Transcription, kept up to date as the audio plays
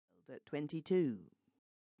at 22.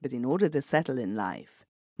 But in order to settle in life,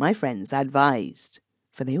 my friends advised,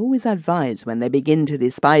 for they always advise when they begin to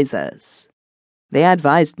despise us. They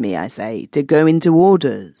advised me, I say, to go into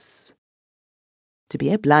orders. To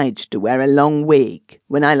be obliged to wear a long wig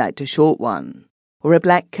when I liked a short one, or a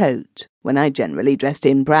black coat when I generally dressed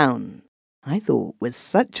in brown, I thought was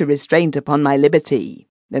such a restraint upon my liberty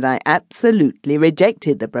that I absolutely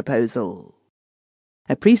rejected the proposal.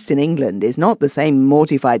 A priest in England is not the same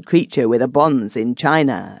mortified creature with a bonze in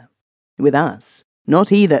China. With us, not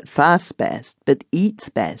he that fasts best, but eats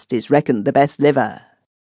best, is reckoned the best liver.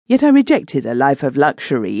 Yet I rejected a life of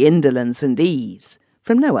luxury, indolence, and ease,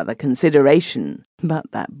 from no other consideration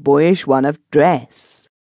but that boyish one of dress.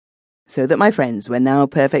 So that my friends were now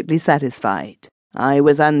perfectly satisfied. I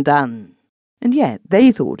was undone, and yet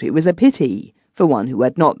they thought it was a pity for one who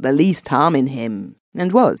had not the least harm in him,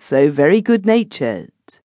 and was so very good-natured.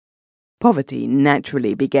 Poverty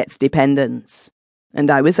naturally begets dependence,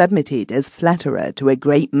 and I was admitted as flatterer to a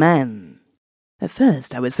great man. At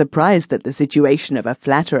first I was surprised that the situation of a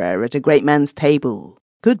flatterer at a great man's table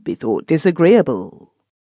could be thought disagreeable.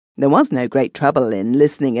 There was no great trouble in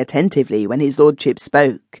listening attentively when his lordship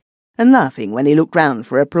spoke, and laughing when he looked round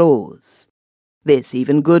for applause. This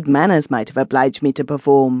even good manners might have obliged me to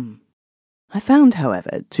perform. I found,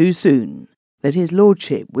 however, too soon, that his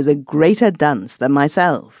lordship was a greater dunce than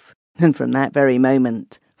myself, and from that very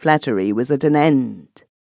moment flattery was at an end.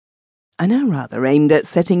 I now rather aimed at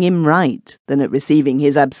setting him right than at receiving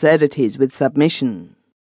his absurdities with submission.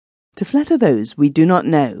 To flatter those we do not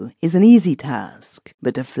know is an easy task,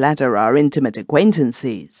 but to flatter our intimate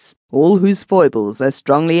acquaintances, all whose foibles are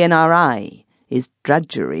strongly in our eye, is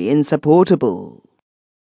drudgery insupportable.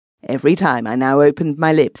 Every time I now opened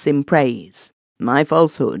my lips in praise, my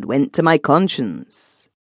falsehood went to my conscience.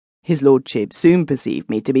 His lordship soon perceived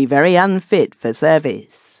me to be very unfit for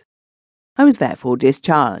service. I was therefore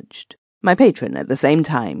discharged, my patron at the same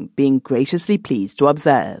time being graciously pleased to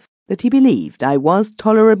observe that he believed I was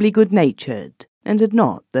tolerably good-natured, and had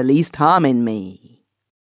not the least harm in me.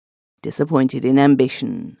 Disappointed in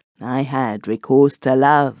ambition, I had recourse to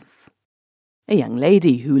love. A young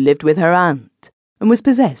lady who lived with her aunt, and was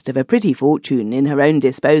possessed of a pretty fortune in her own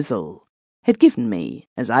disposal, had given me,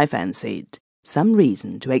 as I fancied, some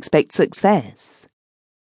reason to expect success.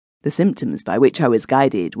 The symptoms by which I was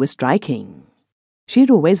guided were striking. She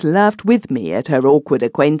had always laughed with me at her awkward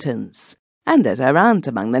acquaintance, and at her aunt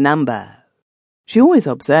among the number. She always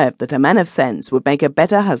observed that a man of sense would make a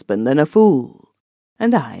better husband than a fool,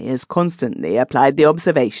 and I as constantly applied the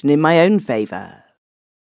observation in my own favour.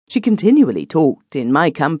 She continually talked, in my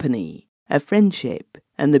company, of friendship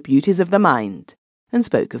and the beauties of the mind, and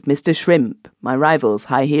spoke of Mr. Shrimp, my rival's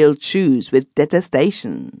high-heeled shoes, with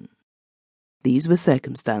detestation. These were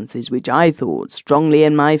circumstances which I thought strongly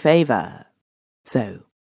in my favour. So,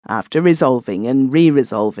 after resolving and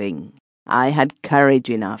re-resolving, I had courage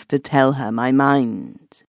enough to tell her my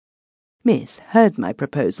mind. Miss heard my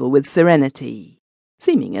proposal with serenity,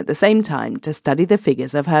 seeming at the same time to study the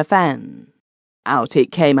figures of her fan. Out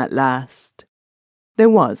it came at last. There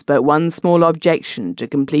was but one small objection to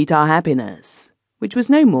complete our happiness, which was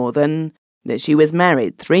no more than that she was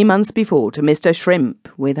married 3 months before to Mr. Shrimp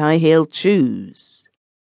with high-heeled shoes.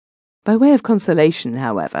 By way of consolation,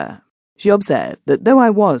 however, she observed that though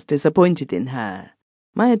I was disappointed in her,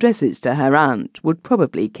 my addresses to her aunt would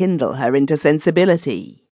probably kindle her into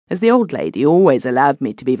sensibility, as the old lady always allowed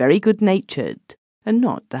me to be very good-natured, and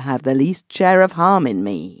not to have the least share of harm in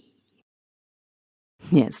me.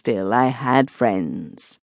 Yet still I had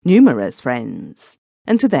friends, numerous friends,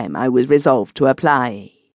 and to them I was resolved to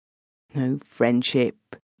apply. O friendship,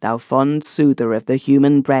 thou fond soother of the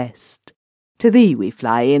human breast, to thee we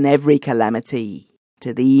fly in every calamity,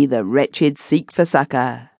 to thee the wretched seek for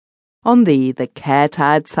succour, on thee the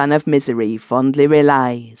care-tired son of misery fondly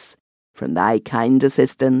relies. From thy kind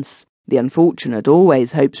assistance the unfortunate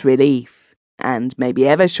always hopes relief, and may be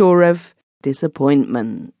ever sure of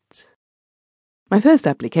disappointment. My first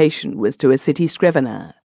application was to a city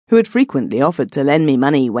scrivener, who had frequently offered to lend me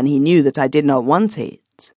money when he knew that I did not want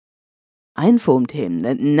it. I informed him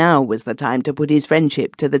that now was the time to put his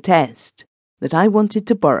friendship to the test, that I wanted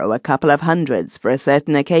to borrow a couple of hundreds for a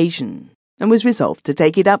certain occasion, and was resolved to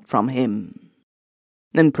take it up from him.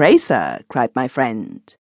 "And pray, sir," cried my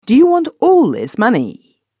friend, "do you want all this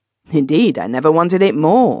money?" "Indeed, I never wanted it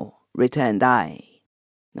more," returned I.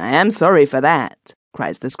 "I am sorry for that,"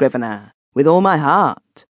 cries the scrivener, "with all my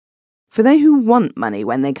heart. For they who want money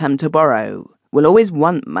when they come to borrow will always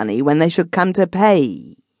want money when they should come to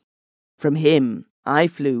pay." From him I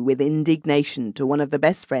flew with indignation to one of the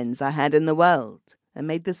best friends I had in the world, and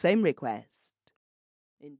made the same request.